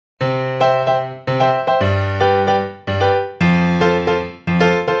Hello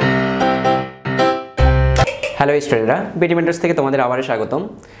স্টুডেন্টরা, BD mentors থেকে তোমাদের আবারও স্বাগতম।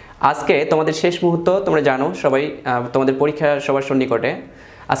 আজকে তোমাদের শেষ মুহূর্ত, তোমরা জানো সবাই তোমাদের পরীক্ষা সবার সন্নিকটে।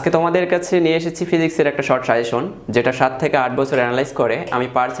 আজকে তোমাদের কাছে নিয়ে এসেছি ফিজিক্সের একটা শর্ট সাজেশন, যেটা 7 থেকে 8 বছর অ্যানালাইজ করে আমি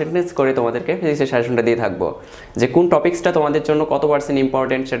পার্সেন্টেজ করে তোমাদেরকে ফিজিক্সের সাজেশনটা দিয়ে থাকবো, যে কোন টপিক্সটা তোমাদের জন্য কত পার্সেন্ট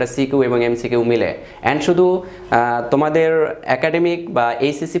ইম্পর্টেন্ট, সেটা সিকিউ এবং এমসিকিউ মিলে। অ্যান্ড শুধু তোমাদের একাডেমিক বা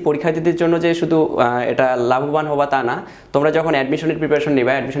এইচএসসি পরীক্ষার্থীদের জন্য যে শুধু এটা লাভবান হবা তা না, তোমরা যখন অ্যাডমিশনের প্রিপারেশন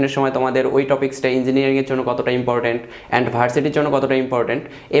নিবা, অ্যাডমিশনের সময় তোমাদের ওই টপিক্সটা ইঞ্জিনিয়ারিংয়ের জন্য কতটা ইম্পর্টেন্ট অ্যান্ড ভার্সিটির জন্য কতটা ইম্পর্টেন্ট,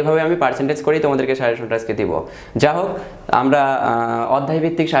 এভাবে আমি পার্সেন্টেজ করেই তোমাদেরকে সাজেশনটা আজকে দিব। যা হোক, আমরা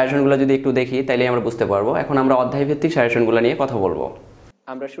অধ্যায়ভিত্তিক সাজেশনগুলো যদি একটু দেখি তাইলে আমরা বুঝতে পারবো। এখন আমরা অধ্যায়ভিত্তিক সাজেশনগুলো নিয়ে কথা বলবো।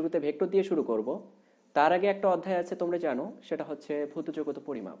 আমরা শুরুতে ভেক্টর দিয়ে শুরু করব। তার আগে একটা অধ্যায় আছে, তোমরা জানো, সেটা হচ্ছে ভৌত জগত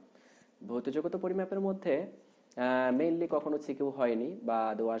পরিমাপ। ভৌত জগত পরিমাপের মধ্যে মেইনলি কখনো সিকিউ হয়নি, বা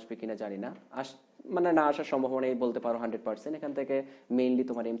দেওয়া আসবে কিনা জানি না, মানে না আসার সম্ভাবনাই বলতে পারো 100%। এখান থেকে মেইনলি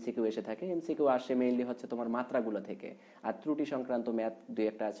তোমার এমসিকিউ এসে থাকে। এমসিকিউ আসে মেইনলি হচ্ছে তোমার মাত্রাগুলো থেকে, আর ত্রুটি সংক্রান্ত ম্যাথ দুই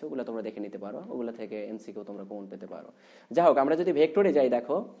একটা আছে, ওগুলো তোমরা দেখে নিতে পারো, ওগুলো থেকে এমসিকিউ তোমরা কমন পেতে পারো। যাই হোক, আমরা যদি ভেক্টরে যাই,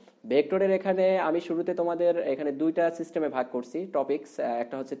 দেখো ভেক্টরের এখানে আমি শুরুতে তোমাদের এখানে দুইটা সিস্টেমে ভাগ করছি টপিকস।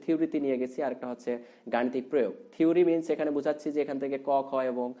 একটা হচ্ছে থিওরিতে নিয়ে গেছি, আর একটা হচ্ছে গাণিতিক প্রয়োগ। থিওরি মিনস এখানে বোঝাচ্ছি যে এখান থেকে ক খ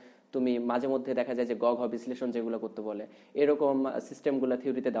এবং তুমি মাঝে মধ্যে দেখা যায় যে গ ঘ বিশ্লেষণ যেগুলো করতে বলে, এরকম সিস্টেমগুলো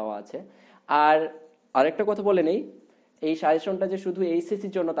থিওরিতে দেওয়া আছে। আর আরেকটা কথা বলে নেই, এই সাজেশনটা যে শুধু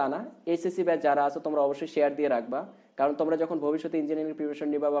এইচএসসির জন্য তা না, এইচএসসি ব্যাচ যারা আছো তোমরা অবশ্যই শেয়ার দিয়ে রাখবা, কারণ তোমরা যখন ভবিষ্যতে ইঞ্জিনিয়ারিং প্রিপারেশন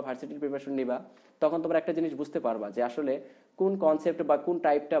নিবা বা ভার্সিটির প্রিপারেশন নিবা, তখন তোমরা একটা জিনিস বুঝতে পারবা যে আসলে কোন কনসেপ্ট বা কোন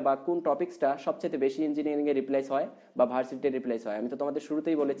টাইপটা বা কোন টপিক্সটা সবচেয়ে বেশি ইঞ্জিনিয়ারিং এ রিপ্লেস হয় বা ভার্সিটিতে রিপ্লেস হয়। আমি তো তোমাদের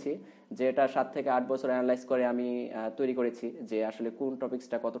শুরুতেই বলেছি যে এটা 7 থেকে 8 বছর অ্যানালাইজ করে আমি তৈরি করেছি যে আসলে কোন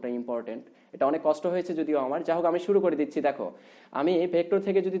টপিক্সটা কতটা ইম্পর্টেন্ট। এটা অনেক কষ্ট হয়েছে যদিও আমার। যাই হোক, আমি শুরু করে দিচ্ছি। দেখো, আমি ভেক্টর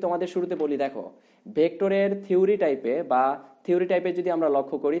থেকে যদি তোমাদের শুরুতে বলি, দেখো ভেক্টরের থিওরি টাইপে যদি আমরা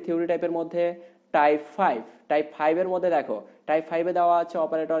লক্ষ্য করি, থিওরি টাইপের মধ্যে টাইপ 5 এর মধ্যে দেখো, টাইপ 5 এ দেওয়া আছে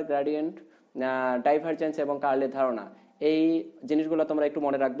অপারেটর, গ্রেডিয়েন্ট, ডাইভারজেন্স এবং কার্লের ধারণা। এই জিনিসগুলো তোমরা একটু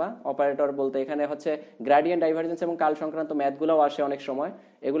মনে রাখবা। অপারেটর বলতে এখানে হচ্ছে গ্রেডিয়েন্ট, ডাইভারজেন্স এবং কার্ল সংক্রান্ত ম্যাথগুলোও আসে অনেক সময়,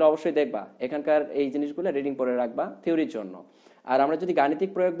 এগুলো অবশ্যই দেখবা। এখানকার এই জিনিসগুলো রিডিং করে রাখবা থিওরির জন্য। আর আমরা যদি গাণিতিক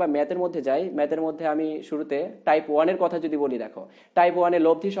প্রয়োগ বা ম্যাথের মধ্যে যাই, ম্যাথের মধ্যে আমি শুরুতে টাইপ 1 এর কথা যদি বলি, দেখো টাইপ 1 এ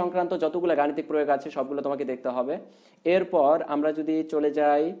লব্ধি সংক্রান্ত যতগুলো গাণিতিক প্রয়োগ আছে সবগুলো তোমাকে দেখতে হবে। এরপর আমরা যদি চলে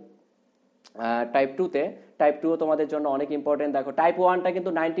যাই টাইপ 2-তে, টাইপ 2 তোমাদের জন্য অনেক ইম্পর্টেন্ট। দেখো টাইপ 1টা কিন্তু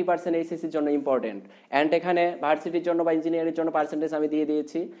 90% এইচএসসির জন্য ইম্পর্টেন্ট, অ্যান্ড এখানে ভার্সিটির জন্য বা ইঞ্জিনিয়ারিংয়ের জন্য পার্সেন্টেজ আমি দিয়ে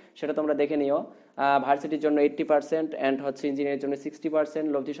দিয়েছি, সেটা তোমরা দেখে নিও। ভার্সিটির জন্য 80% অ্যান্ড হচ্ছে ইঞ্জিনিয়ারিংয়ের জন্য 60%।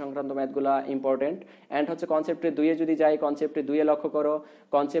 লব্ধি সংক্রান্ত ম্যাথগুলো ইম্পর্টেন্ট। অ্যান্ড হচ্ছে কনসেপ্টে 2-এ যদি যাই, কনসেপ্টে 2-এ লক্ষ্য করো,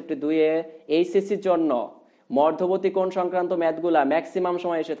 কনসেপ্টে 2-এ এইচএসসির জন্য মধ্যবর্তী কোণ সংক্রান্ত ম্যাথগুলা ম্যাক্সিমাম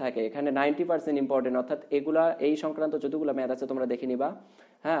সময় এসে থাকে, এখানে 90% ইম্পর্টেন্ট। অর্থাৎ এগুলা, এই সংক্রান্ত যতগুলো ম্যাথ আছে তোমরা দেখে নিবা।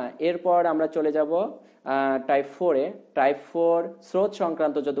 হ্যাঁ, এরপর আমরা চলে যাব টাইপ 4-এ। টাইপ 4 স্রোত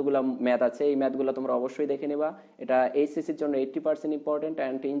সংক্রান্ত যতগুলো ম্যাথ আছে, এই ম্যাথগুলো তোমরা অবশ্যই দেখে নিবা। এটা এইচএসসির জন্য 80% ইম্পর্টেন্ট,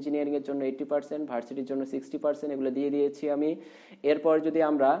 অ্যান্ড ইঞ্জিনিয়ারিং এর জন্য 80%, ভার্সিটির জন্য 60%, এগুলো দিয়ে দিয়েছি আমি। এরপর যদি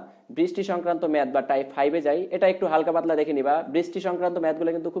আমরা বৃষ্টি সংক্রান্ত ম্যাথ বা টাইপ 5-এ যাই, এটা একটু হালকা পাতলা দেখে নিবা। বৃষ্টি সংক্রান্ত ম্যাথগুলো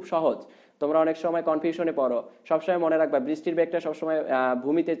কিন্তু খুব সহজ, তোমরা অনেক সময় কনফিউশনে পড়ো। সবসময় মনে রাখবা, বৃষ্টির বেগটা সবসময়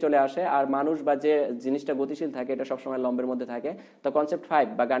ভূমিতে চলে আসে, আর মানুষ বা যে জিনিসটা গতিশীল থাকে এটা সবসময় লম্বের মধ্যে থাকে। তো কনসেপ্ট 5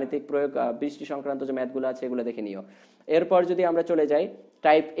 বা গাণিতিক প্রয়োগ বৃষ্টি সংক্রান্ত যে ম্যাথগুলো আছে এগুলো দেখে নিও। এরপর যদি আমরা চলে যাই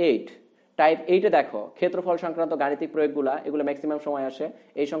টাইপ 8-এ দেখো ক্ষেত্রফল সংক্রান্ত গাণিতিক প্রয়োগগুলা, এগুলো ম্যাক্সিমাম সময় আসে,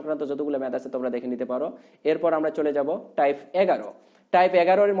 এই সংক্রান্ত যতগুলো ম্যাথ আছে তোমরা দেখে নিতে পারো। এরপর আমরা চলে যাব টাইপ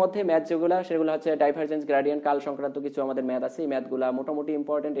 11-এর মধ্যে ম্যাথ যেগুলো, সেগুলো হচ্ছে ডাইভারজেন্স, গ্রেডিয়েন্ট, কার্ল সংক্রান্ত কিছু আমাদের ম্যাথ আছে। এই ম্যাথগুলো মোটামুটি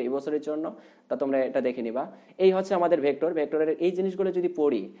ইম্পর্টেন্ট এই বছরের জন্য, তা তোমরা এটা দেখে নিবা। এই হচ্ছে আমাদের ভেক্টরের এই জিনিসগুলো যদি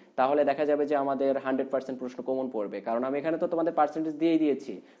পড়ি, তাহলে দেখা যাবে যে আমাদের 100% প্রশ্ন কমন পড়বে, কারণ আমি এখানে তো তোমাদের পার্সেন্টেজ দিয়েই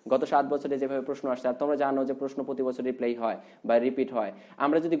দিয়েছি গত 7 বছরে যেভাবে প্রশ্ন আসছে। আর তোমরা জানো যে প্রশ্ন প্রতি বছর রিপ্লাই হয় বা রিপিট হয়।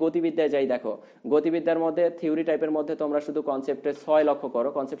 আমরা যদি গতিবিদ্যায় যাই, দেখো গতিবিদ্যার মধ্যে থিওরি টাইপের মধ্যে তোমরা শুধু কনসেপ্টে 6 লক্ষ্য করো।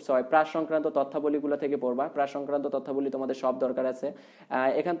 কনসেপ্ট 6 প্রাস সংক্রান্ত তথ্যাবলীগুলো থেকে পড়বা। প্রাস সংক্রান্ত তথ্যাবলী তোমাদের সব দরকার আছে।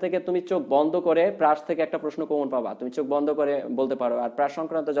 এখান থেকে তুমি চোখ বন্ধ করে প্রাস থেকে একটা প্রশ্ন কমন পাবা, তুমি চোখ বন্ধ করে বলতে পারো। আর প্রাস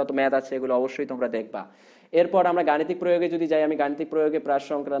সংক্রান্ত যত ম্যাথ আছে এগুলো অবশ্যই তোমরা দেখবা। এরপর আমরা গাণিতিক প্রয়োগে যদি যাই, আমি গাণিতিক প্রয়োগে প্রাস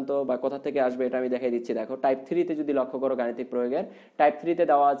সংক্রান্ত বা কোথা থেকে আসবে এটা আমি দেখাই দিচ্ছি। দেখো টাইপ 3-তে যদি লক্ষ্য করো গাণিতিক প্রয়োগের, টাইপ 3-তে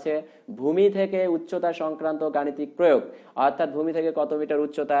দেওয়া আছে ভূমি থেকে উচ্চতা সংক্রান্ত গাণিতিক প্রয়োগ। অর্থাৎ ভূমি থেকে কত মিটার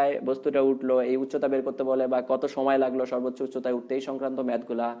উচ্চতায় বস্তুটা উঠলো, এই উচ্চতা বের করতে বলে, বা কত সময় লাগলো সর্বোচ্চ উচ্চতায় উঠতে, এই সংক্রান্ত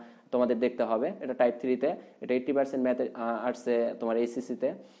ম্যাথগুলা তোমাদের দেখতে হবে। এটা টাইপ 3-তে, এটা 80% ম্যাথ আসছে তোমার এইচএসসিতে।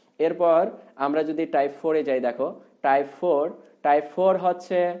 এরপর আমরা যদি টাইপ 4-এ যাই, দেখো টাইপ 4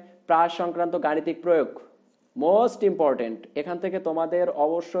 হচ্ছে প্রাস সংক্রান্ত গাণিতিক প্রয়োগ। মোস্ট ইম্পর্টেন্ট, এখান থেকে তোমাদের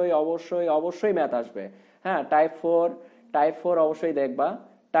অবশ্যই অবশ্যই অবশ্যই ম্যাথ আসবে। হ্যাঁ, টাইপ 4 অবশ্যই দেখবা।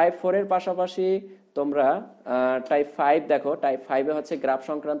 টাইপ 4 এর পাশাপাশি তোমরা টাইপ 5 দেখো। টাইপ 5-এ হচ্ছে গ্রাফ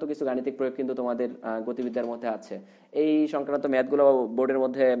সংক্রান্ত কিছু গাণিতিক প্রয়োগ কিন্তু তোমাদের গতিবিদ্যার মধ্যে আছে। এই সংক্রান্ত ম্যাথগুলো বোর্ডের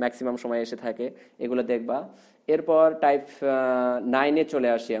মধ্যে ম্যাক্সিমাম সময় এসে থাকে, এগুলো দেখবা। এরপর টাইপ 9-এ চলে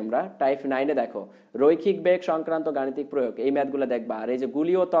আসি আমরা। টাইপ 9-এ দেখো রৈখিক বেগ সংক্রান্ত গাণিতিক প্রয়োগ, এই ম্যাথগুলো দেখবা। আর এই যে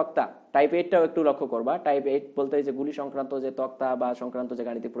গুলি ও তক্তা, টাইপ 8টাও একটু লক্ষ্য করবা। টাইপ 8 বলতে এই যে গুলি সংক্রান্ত যে তক্তা বা সংক্রান্ত যে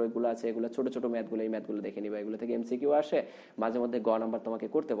গাণিতিক প্রয়োগগুলো আছে, এগুলো ছোট ছোট ম্যাথগুলো, এই ম্যাথগুলো দেখে নিবা। এগুলো থেকে এমসিকিউ আসে, মাঝে মধ্যে গ নাম্বার তোমাকে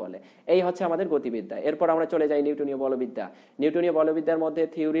করতে বলে। এই হচ্ছে আমাদের গতিবিদ্যা। এরপর আমরা চলে যাই নিউটনীয় বলবিদ্যা। নিউটনীয় বলবিদ্যার মধ্যে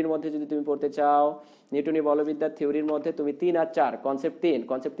থিওরির মধ্যে যদি তুমি পড়তে চাও, নিউটনীয় বলবিদ্যার থিওরির মধ্যে তুমি 3 আর 4, কনসেপ্ট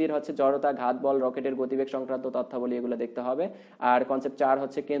 3 হচ্ছে জড়তা, ঘাত বল, রকেটের গতিবেগ সংক্রান্ত তথ্যাবলী, এগুলো দেখতে হবে। আর কনসেপ্ট 4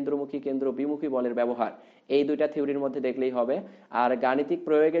 হচ্ছে কেন্দ্রমুখী কেন্দ্র বিমুখী বলের ব্যবহার। এই দুইটা থিওরির মধ্যে দেখলেই হবে। আর গাণিতিক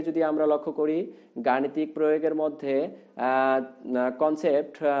প্রয়োগে যদি আমরা লক্ষ্য করি, গাণিতিক প্রয়োগের মধ্যে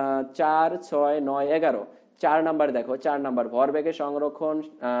কনসেপ্ট 4, 6, 9, 11, 4 নাম্বার দেখো। 4 নাম্বার ভরবেগের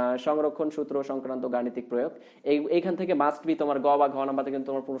সংরক্ষণ সূত্র সংক্রান্ত গাণিতিক প্রয়োগ। এইখান থেকে মাস্ট বি তোমার গ বা ঘ নাম্বার থেকে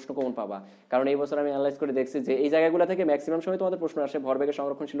তোমার প্রশ্ন কমন পাবা, কারণ এই বছর আমি অ্যানালাইজ করে দেখছি যে এই জায়গাগুলো থেকে ম্যাক্সিমাম সময় তোমাদের প্রশ্ন আসে ভরবেগের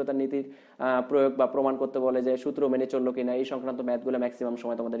সংরক্ষণশীলতার নীতির প্রয়োগ বা প্রমাণ করতে বলে যে সূত্র মেনে চললো কিনা, এই সংক্রান্ত ম্যাথগুলো ম্যাক্সিমাম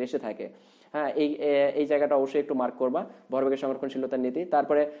সময় তোমাদের এসে থাকে। হ্যাঁ, এই জায়গাটা অবশ্যই একটু মার্ক করবা, ভরবেগের সংরক্ষণশীলতার নীতি।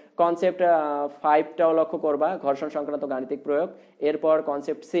 তারপরে কনসেপ্ট 5টাও লক্ষ্য করবা, ঘর্ষণ সংক্রান্ত গাণিতিক প্রয়োগ। এরপর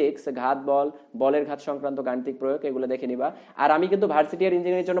কনসেপ্ট 6 ঘাত বল, বলের ঘাত সংক্রান্ত গাণিতিক প্রয়োগ, এগুলো দেখে নিবা। আর আমি কিন্তু ভার্সিটি আর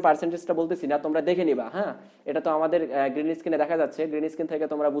ইঞ্জিনিয়ারিং জন্য পার্সেন্টেজটা বলতেছি না, তোমরা দেখে নিবা। হ্যাঁ, এটা তো আমাদের গ্রিন স্ক্রিনে দেখা যাচ্ছে, গ্রিন স্ক্রিন থেকে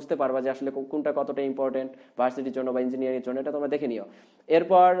তোমরা বুঝতে পারবা যে আসলে কোনটা কতটা ইম্পর্টেন্ট ভার্সিটির জন্য বা ইঞ্জিনিয়ারিং জন্য, এটা তোমরা দেখে নিও।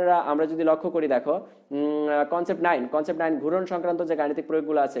 এরপর আমরা যদি লক্ষ্য করি, দেখো কনসেপ্ট 9 ঘূর্ণন সংক্রান্ত যে গাণিতিক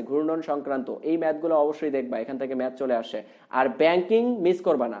প্রয়োগগুলো আছে, ঘূর্ণন সংক্রান্ত এই ম্যাথগুলো অবশ্যই দেখবা, এখান থেকে ম্যাথ চলে আসে। আর ব্যাংকিং মিস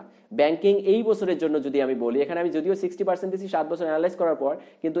করবা না। ব্যাংকিং এই বছরের জন্য যদি আমি বলি, এখানে আমি যদিও 60% দিচ্ছি 7 বছর অ্যানালাইজ করার পর,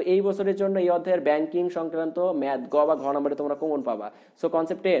 কিন্তু এই বছরের জন্য এই অধ্যায়ের ব্যাংকিং সংক্রান্ত ম্যাথ গ বা ঘ নম্বরে তোমরা কমন পাবা। সো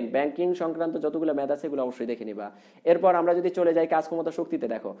কনসেপ্ট 10 ব্যাংকিং সংক্রান্ত যতগুলো ম্যাথ আছে এগুলো অবশ্যই দেখে নিবা। এরপর আমরা যদি চলে যাই কাজ ক্ষমতা শক্তিতে,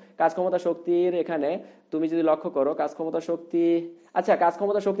 দেখো কাজ ক্ষমতা শক্তির এখানে তুমি যদি লক্ষ্য করো, কাজ ক্ষমতা শক্তি, আচ্ছা কাজ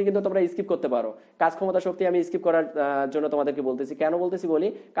ক্ষমতা শক্তি কিন্তু তোমরা স্কিপ করতে পারো। কাজ ক্ষমতা শক্তি আমি স্কিপ করার জন্য তোমাদেরকে বলতেছি, কেন বলতেছি বলি।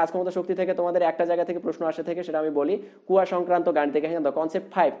 কাজ ক্ষমতা শক্তি থেকে তোমাদের একটা জায়গা থেকে প্রশ্ন আসে থেকে, সেটা আমি বলি কুয়া সংক্রান্ত গাণিতিক। কনসেপ্ট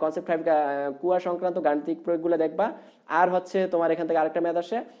 5 কুয়া সংক্রান্ত গাণিতিক প্রয়োগগুলো দেখবা। আর হচ্ছে তোমার এখান থেকে আরেকটা ম্যাথ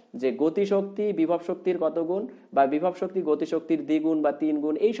আসে যে গতি শক্তি বিভব শক্তির কত গুণ, বা বিভব শক্তি গতি শক্তির দ্বিগুণ বা 3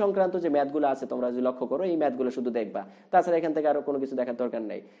 গুণ, এই সংক্রান্ত যে ম্যাথগুলো আছে তোমরা যদি লক্ষ্য করো, এই ম্যাথগুলো শুধু দেখবা, তাছাড়া এখান থেকে আরো কোনো কিছু দেখার দরকার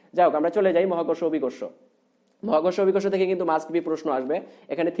নেই। যাই হোক, আমরা চলে যাই মহাকর্ষ অভিকর্ষ। মহাকর্ষ অভিকর্ষ থেকে কিন্তু মাস্ট বি প্রশ্ন আসবে।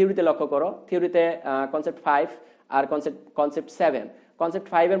 এখানে থিওরিতে লক্ষ্য করো, থিওরিতে কনসেপ্ট 5 আর কনসেপ্ট 7। কনসেপ্ট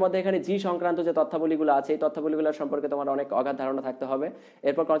 5 এর মধ্যে এখানে জি সংক্রান্ত যে তথ্যাবলীগুলো আছে, এই তথ্যাবলীগুলো সম্পর্কে তোমার অনেক অগাধ ধারণা থাকতে হবে।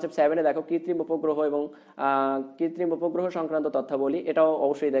 এরপর কনসেপ্ট 7-এ দেখো কৃত্রিম উপগ্রহ সংক্রান্ত তথ্যাবলী, এটাও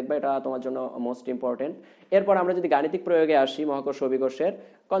অবশ্যই দেখবে, এটা তোমার জন্য মোস্ট ইম্পর্টেন্ট। এরপর আমরা যদি গাণিতিক প্রয়োগে আসি মহাকর্ষ অভিকর্ষের,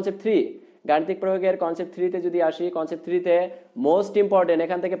 কনসেপ্ট 3 গাণিতিক প্রয়োগের কনসেপ্ট 3-তে যদি আসি, কনসেপ্ট 3-তে মোস্ট ইম্পর্টেন্ট,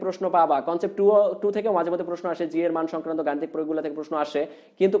 এখান থেকে প্রশ্ন পাবা। কনসেপ্ট 2 থেকে মাঝে মধ্যে প্রশ্ন আসে, জি এর মান সংক্রান্ত গাণিতিক প্রয়োগগুলো থেকে প্রশ্ন আসে,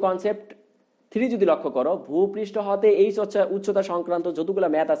 কিন্তু কনসেপ্ট 3 যদি লক্ষ্য করো, ভূপৃষ্ঠ হতে এই উচ্চতা সংক্রান্ত যতগুলো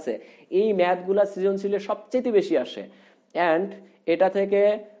ম্যাথ আছে, এই ম্যাথগুলা সৃজনশীলের সবচেয়ে বেশি আসে। অ্যান্ড এটা থেকে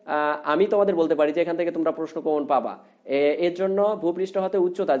আমি তোমাদের বলতে পারি যে এখান থেকে তোমরা প্রশ্ন কমন পাবা। এর জন্য ভূপৃষ্ঠ হতে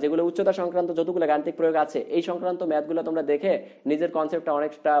উচ্চতা, যেগুলো উচ্চতা সংক্রান্ত যতগুলো গাণিতিক প্রয়োগ আছে, এই সংক্রান্ত ম্যাথগুলো তোমরা দেখে নিজের কনসেপ্টটা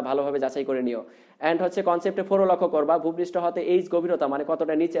অনেকটা ভালোভাবে যাচাই করে নিও। অ্যান্ড হচ্ছে কনসেপ্টে 4 লক্ষ্য করবা, ভূপৃষ্ঠ হতে এইচ গভীরতা, মানে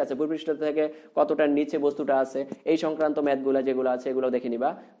কতটা নিচে আছে, ভূপৃষ্ঠ থেকে কতটা নিচে বস্তুটা আছে, এই সংক্রান্ত ম্যাথগুলো যেগুলো আছে এগুলো দেখে নিবা।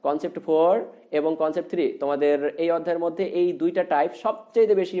 কনসেপ্ট 4 এবং কনসেপ্ট 3 তোমাদের এই অধ্যায়ের মধ্যে এই দুইটা টাইপ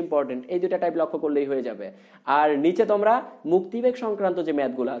সবচেয়ে বেশি ইম্পর্টেন্ট, এই দুইটা টাইপ লক্ষ্য করলেই হয়ে যাবে। আর নিচে তোমরা মুক্তিবেগ সংক্রান্ত যে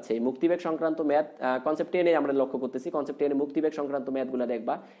ম্যাথগুলো আছে, মুক্তিবেগ সংক্রান্ত ম্যাথ কনসেপ্ট 10-এ আমরা লক্ষ্য করতেছি, কনসেপ্ট 10-এ মুক্তিবেগ সংক্রান্ত ম্যাথগুলো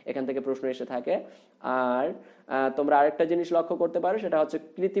দেখবা, এখান থেকে প্রশ্ন এসে থাকে। আর তোমরা আরেকটা জিনিস লক্ষ্য করতে পারো, সেটা হচ্ছে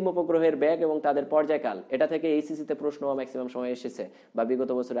কৃত্রিম উপগ্রহের বেগ এবং তাদের পর্যায়কাল, এটা থেকে এইচএসসি তে প্রশ্ন ম্যাক্সিমাম সময় এসেছে বা বিগত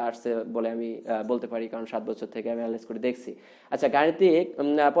বছরে আসছে বলে আমি বলতে পারি, কারণ 7 বছর থেকে আমি অ্যানালাইজ করে দেখছি। আচ্ছা, গাণিতিক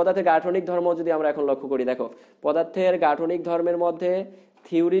পদার্থের গাঠনিক ধর্ম যদি আমরা এখন লক্ষ্য করি, দেখো পদার্থের গাঠনিক ধর্মের মধ্যে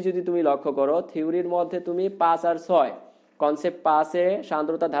থিওরি যদি তুমি লক্ষ্য করো, থিওরির মধ্যে তুমি 5 আর 6, কনসেপ্ট 5-এ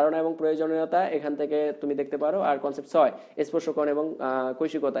সান্দ্রতা, ধারণা এবং প্রয়োজনীয়তা, এখান থেকে তুমি দেখতে পারো। আর কনসেপ্ট 6 স্পর্শকোণ এবং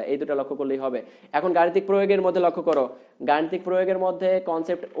কৈশিকতা, এই দুটো লক্ষ্য করলেই হবে। এখন গাণিতিক প্রয়োগের মধ্যে লক্ষ্য করো, গাণিতিক প্রয়োগের মধ্যে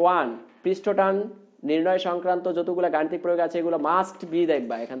কনসেপ্ট 1 পৃষ্ঠটান নির্ণয় সংক্রান্ত যতগুলো গাণিতিক প্রয়োগ আছে এগুলো মাস্ট বি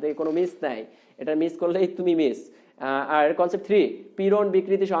দেখবা, এখান থেকে কোনো মিস নাই, এটা মিস করলেই তুমি মিস। আর কনসেপ্ট 3 পীড়ন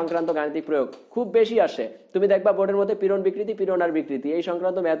বিকৃতি সংক্রান্ত গাণিতিক প্রয়োগ খুব বেশি আসে। তুমি দেখবা বোর্ডের মধ্যে পীড়ন বিকৃতি, পীড়ন আর বিকৃতি এই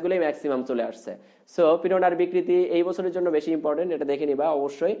সংক্রান্ত ম্যাথগুলোই ম্যাক্সিমাম চলে আসছে। সো পীড়ন আর বিকৃতি এই বছরের জন্য বেশি ইম্পর্টেন্ট, এটা দেখে নিবা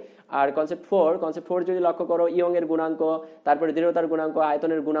অবশ্যই। আর কনসেপ্ট 4 যদি লক্ষ্য করো, ইয়ং এর গুণাঙ্ক, তারপরে দৃঢ়তার গুণাঙ্ক,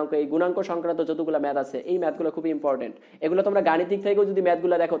 আয়তনের গুণাঙ্ক, এই গুণাঙ্ক সংক্রান্ত যতগুলো ম্যাথ আছে এই ম্যাথগুলো খুবই ইম্পর্টেন্ট। এগুলো তোমরা গাণিতিক থেকেও যদি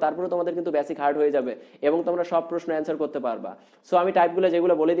ম্যাথগুলো দেখো তারপরে তোমাদের কিন্তু বেসিক হার্ড হয়ে যাবে এবং তোমরা সব প্রশ্ন অ্যান্সার করতে পারবা। সো আমি টাইপগুলো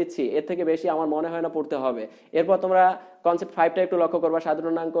যেগুলো বলে দিচ্ছি এর থেকে বেশি আমার মনে হয় না পড়তে হবে। এরপর তোমরা কনসেপ্ট 5টা একটু লক্ষ্য করবা,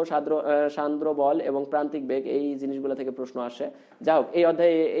 সাধারণাঙ্ক, সান্দ্র বল এবং প্রান্তিক বেগ, এই জিনিসগুলো থেকে প্রশ্ন আসে। যা হোক, এই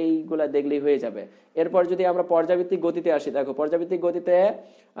অধ্যায়ে এইগুলা দেখলেই হয়ে যাবে। এরপর যদি আমরা পর্যাবৃত্তিক গতিতে আসি, দেখো পর্যাবৃত্তিক গতিতে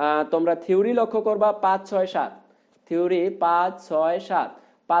তোমরা থিওরি লক্ষ্য করবা 5, 6, 7, থিওরি 5, 6, 7।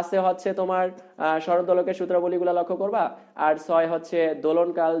 5 হচ্ছে তোমার সরলদোলকের সূত্রাবলীগুলো লক্ষ্য করবা, আর 6 হচ্ছে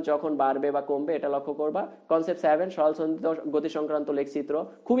দোলনকাল যখন বাড়বে বা কমবে এটা লক্ষ্য করবা। কনসেপ্ট 7 সরল সন্নিহিত গতি সংক্রান্ত লেখচিত্র,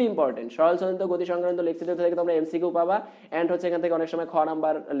 খুবই ইম্পর্টেন্ট। সরল সন্নিহিত গতি সংক্রান্ত লেখচিত্র থেকে তোমরা এমসিকিউ পাবা, এন্ড হচ্ছে এখান থেকে অনেক সময় খ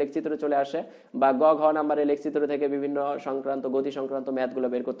নাম্বার লেখচিত্র চলে আসে, বা ঘ নাম্বারের লেখচিত্র থেকে বিভিন্ন সংক্রান্ত গতি সংক্রান্ত ম্যাথগুলো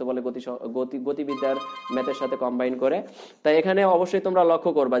বের করতে বলে গতিবিদ্যার ম্যাথের সাথে কম্বাইন করে। তাই এখানে অবশ্যই তোমরা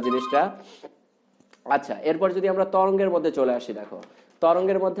লক্ষ্য করবা জিনিসটা। আচ্ছা, এরপর যদি আমরা তরঙ্গের মধ্যে চলে আসি, দেখো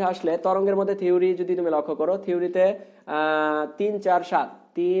তরঙ্গের মধ্যে আসলে, তরঙ্গের মধ্যে থিওরি যদি তুমি লক্ষ্য করো, থিওরিতে 3, 4, 7,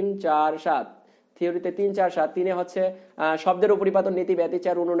 3, 4, 7, থিওরিতে 3, 4, 7, 3 হচ্ছে শব্দের উপরিপাতন, নীতি,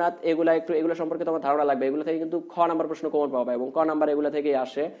 ব্যতিচার, অনুনাদ, এগুলো সম্পর্কে তোমার ধারণা লাগবে। এগুলো থেকে কিন্তু খ নাম্বার প্রশ্ন কমন পাবে এবং ক নাম্বার এগুলো থেকেই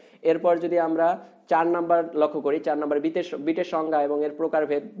আসে। এরপর যদি আমরা 4 নাম্বার লক্ষ্য করি, 4 নাম্বার বিটের সংজ্ঞা এবং এর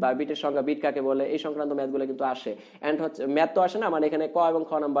প্রকারভেদ, বা বিটের সংজ্ঞা, বিট কাকে বলে, এই সংক্রান্ত ম্যাথগুলো কিন্তু আসে। এন্ড হচ্ছে ম্যাথ তো আসে না, মানে এখানে ক এবং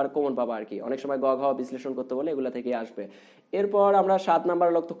খ নাম্বার কমন পাবা আর কি। অনেক সময় ঘ বিশ্লেষণ করতে বলে, এগুলো থেকেই আসবে। এরপর আমরা 7 নাম্বার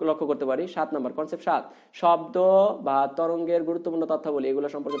লক্ষ্য করতে পারি। 7 নাম্বার কনসেপ্ট 7 শব্দ বা তরঙ্গের গুরুত্বপূর্ণ তথ্যাবলী, এগুলো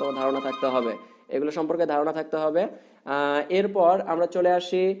সম্পর্কে তোমার ধারণা থাকতে হবে, এগুলো সম্পর্কে ধারণা থাকতে হবে। এরপর আমরা চলে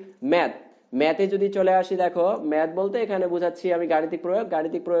আসি ম্যাথে যদি চলে আসি, দেখো ম্যাথ বলতে এখানে বুঝাচ্ছি আমি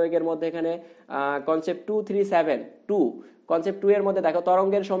গাণিতিক প্রয়োগের মধ্যে এখানে কনসেপ্ট 2, 3, 7, 2, কনসেপ্ট 2 এর মধ্যে দেখো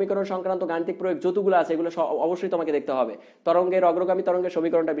তরঙ্গের সমীকরণ সংক্রান্ত গাণিতিক প্রয়োগ যতগুলো আছে এগুলো অবশ্যই তোমাকে দেখতে হবে। তরঙ্গের অগ্রগামী তরঙ্গের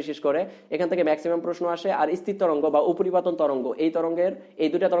সমীকরণটা বিশেষ করে এখান থেকে ম্যাক্সিমাম প্রশ্ন আসে, আর স্থির তরঙ্গ বা উপরিপাতন তরঙ্গ, এই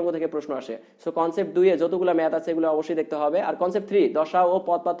দুটা তরঙ্গ থেকে প্রশ্ন আসে। সো কনসেপ্ট 2 এ যতগুলো ম্যাথ আছে এগুলো অবশ্যই দেখতে হবে। আর কনসেপ্ট 3 দশা ও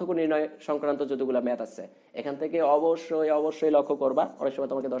পথ পার্থক্য নির্ণয় সংক্রান্ত যতগুলো ম্যাথ আছে এখান থেকে অবশ্যই লক্ষ্য করবা। অনেক সময়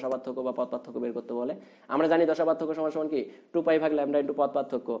তোমাকে দশা পার্থক্য বা পথ পার্থক্য বের করতে বলে। আমরা জানি দশা পার্থক্য সমান কি 2π/λ পথ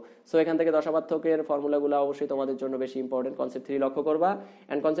পার্থক্য। সো এখান থেকে দশা পার্থক্যের ফর্মুলাগুলো অবশ্যই তোমাদের জন্য বেশি ইম্পর্টেন্ট। কনসেপ্ট 3 লক্ষ্য করবা,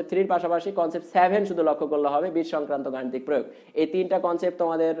 এন্ড কনসেপ্ট 3 এর পাশাপাশি কনসেপ্ট 7 শুধু লক্ষ্য করলে হবে, বীজ সংক্রান্ত গাণিতিক প্রয়োগ। এই 3টা কনসেপ্ট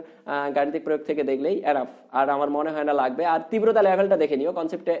তোমাদের গাণিতিক প্রয়োগ থেকে দেখলেই এনাফ, আর আমার মনে হয় না লাগবে। আর তীব্রতা লেভেলটা দেখে নিও,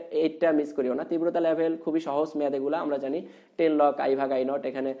 কনসেপ্টে 8টা মিস করিও না। তীব্রতা লেভেল খুবই সহজ ম্যাথ, এগুলা আমরা জানি 10 log I/I0,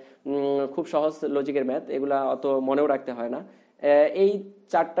 এখানে খুব সহজ লজিকের ম্যাথ, এগুলা অত মনেও রাখতে হয় না। এই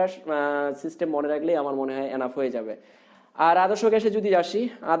 4টা সিস্টেম মনে রাখলেই আমার মনে হয় এনাফ হয়ে যাবে। আর আদর্শ গ্যাসে যদি আসি,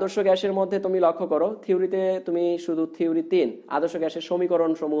 আদর্শ গ্যাসের মধ্যে তুমি লক্ষ্য করো, থিওরিতে তুমি শুধু থিওরি 3 আদর্শ গ্যাসের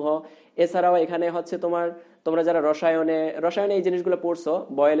সমীকরণ সমূহ, এছাড়াও এখানে হচ্ছে তোমরা যারা রসায়নে এই জিনিসগুলো পড়ছো,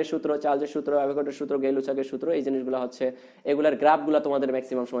 বয়েলের সূত্র, চার্লসের সূত্র, অ্যাভোগাড্রোর সূত্র, গেই-লুসাকের সূত্র, এই জিনিসগুলো হচ্ছে এগুলার গ্রাফগুলো তোমাদের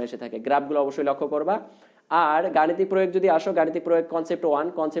ম্যাক্সিমাম সময় এসে থাকে, গ্রাফগুলো অবশ্যই লক্ষ্য করবা। আর গাণিতিক প্রয়োগ যদি আসো, গাণিতিক প্রয়োগ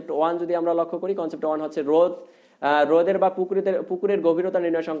কনসেপ্ট 1 যদি আমরা লক্ষ্য করি, কনসেপ্ট 1 হচ্ছে রোদের বা পুকুরের গভীরতা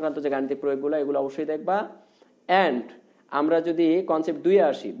নির্ণয় সংক্রান্ত যে গাণিতিক প্রয়োগগুলো, এগুলো অবশ্যই দেখবা। এন্ড আমরা যদি কনসেপ্ট 2 এ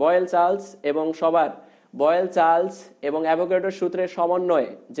আসি, বয়েল চার্লস এবং অ্যাভোগাড্রোর সূত্রের সমন্বয়ে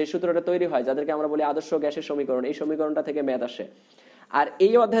যে সূত্রটা তৈরি হয়, যাদেরকে আমরা বলি আদর্শ গ্যাসের সমীকরণ, এই সমীকরণটা থেকে ম্যাথ আসে। আর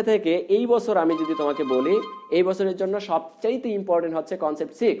এই অধ্যায় থেকে এই বছর আমি যদি তোমাকে বলি, এই বছরের জন্য সবচাইতে ইম্পর্টেন্ট হচ্ছে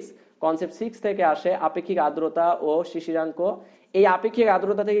কনসেপ্ট 6 থেকে আসে আপেক্ষিক আর্দ্রতা ও শিশিরাঙ্ক। এই আপেক্ষিক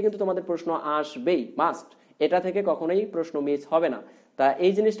আর্দ্রতা থেকে কিন্তু তোমাদের প্রশ্ন আসবেই, মাস্ট, এটা থেকে কখনোই প্রশ্ন মিস হবে না। তা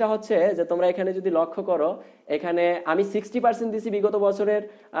এই জিনিসটা হচ্ছে যে তোমরা এখানে যদি লক্ষ্য করো, এখানে আমি 60% দিছি বিগত বছরের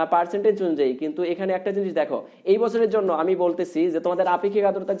পার্সেন্টেজ অনুযায়ী, কিন্তু এখানে একটা জিনিস দেখো, এই বছরের জন্য আমি বলতেছি যে তোমাদের আপেক্ষিক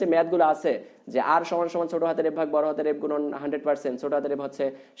আর্দ্রতার যে ম্যাথগুলো আছে, যে আর সমান ছোট হাতের f ভাগ বড় হাতের f গুণন 100%, ছোট হাতের f হচ্ছে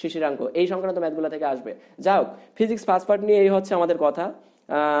শিশিরাঙ্ক, এই সংক্রান্ত ম্যাথগুলো থেকে আসবে। যাই হোক, ফিজিক্স ফার্স্ট পার্ট নিয়ে এই হচ্ছে আমাদের কথা।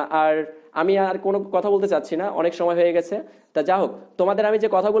 আর আমি আর কোনো কথা বলতে চাচ্ছি না, অনেক সময় হয়ে গেছে। তা যা হোক, তোমাদের আমি যে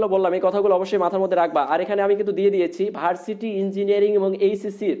কথাগুলো বললাম এই কথাগুলো অবশ্যই মাথার মধ্যে রাখবা। আর এখানে আমি কিন্তু দিয়ে দিয়েছি ভার্সিটি, ইঞ্জিনিয়ারিং এবং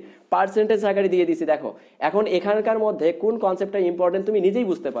এইচএসসির পার্সেন্টেজ আকারে দিয়ে দিয়েছি। দেখো এখন এখানকার মধ্যে কোন কনসেপ্টটা ইম্পর্টেন্ট তুমি নিজেই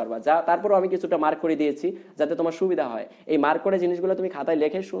বুঝতে পারবা। তারপরও আমি কিছুটা মার্ক করে দিয়েছি যাতে তোমার সুবিধা হয়। এই মার্ক করে জিনিসগুলো তুমি খাতায়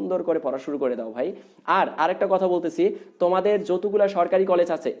লিখে সুন্দর করে পড়া শুরু করে দাও ভাই। আর আরেকটা কথা বলতেছি, তোমাদের যতগুলা সরকারি কলেজ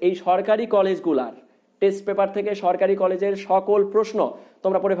আছে, এই সরকারি কলেজগুলার টেস্ট পেপার থেকে সরকারি কলেজের সকল প্রশ্ন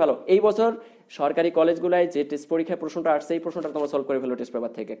তোমরা পড়ে ফেলো। এই বছর সরকারি কলেজগুলোয় যে টেস্ট পরীক্ষায় প্রশ্নটা আসছে এই প্রশ্নটা তোমরা সলভ করে ফেলো টেস্ট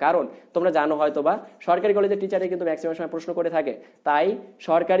পেপার থেকে, কারণ তোমরা জানো হয়তো বা সরকারি কলেজের টিচারে কিন্তু ম্যাক্সিমাম সময় প্রশ্ন করে থাকে, তাই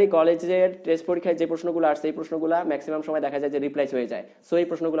সরকারি কলেজের টেস্ট পরীক্ষায় যে প্রশ্নগুলো আসছে এই প্রশ্নগুলো ম্যাক্সিমাম সময় দেখা যায় যে রিপ্লাইস হয়ে যায়। সো এই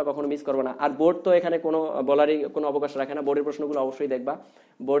প্রশ্নগুলো কখনো মিস করবে না। আর বোর্ড তো এখানে কোনো বলারই কোনো অবকাশ রাখে না, বোর্ডের প্রশ্নগুলো অবশ্যই দেখবা।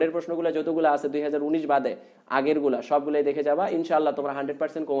 বোর্ডের প্রশ্নগুলো যতগুলো আছে 2019 বাদে আগেরগুলা সবগুলোই দেখে যাবা, ইনশাআল্লাহ তোমরা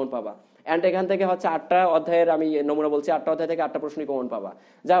 100% কমন পাবা। অ্যান্ড এখান থেকে হচ্ছে 8টা অধ্যায়ের আমি নমুনা বলছি, 8টা অধ্যায় থেকে 8টা প্রশ্নই কমন পাবা।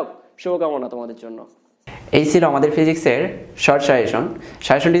 যাও, শুভকামনা তোমাদের জন্য। এই ছিল আমাদের ফিজিক্সের শর্ট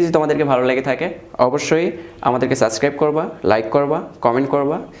সাজেশনটি যদি তোমাদেরকে ভালো লেগে থাকে অবশ্যই আমাদেরকে সাবস্ক্রাইব করবা, লাইক করবা, কমেন্ট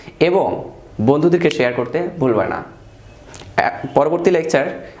করবা এবং বন্ধুদেরকে শেয়ার করতে ভুলবা না। পরবর্তী লেকচার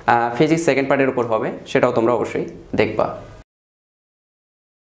ফিজিক্স সেকেন্ড পার্টের উপর হবে, সেটাও তোমরা অবশ্যই দেখবা।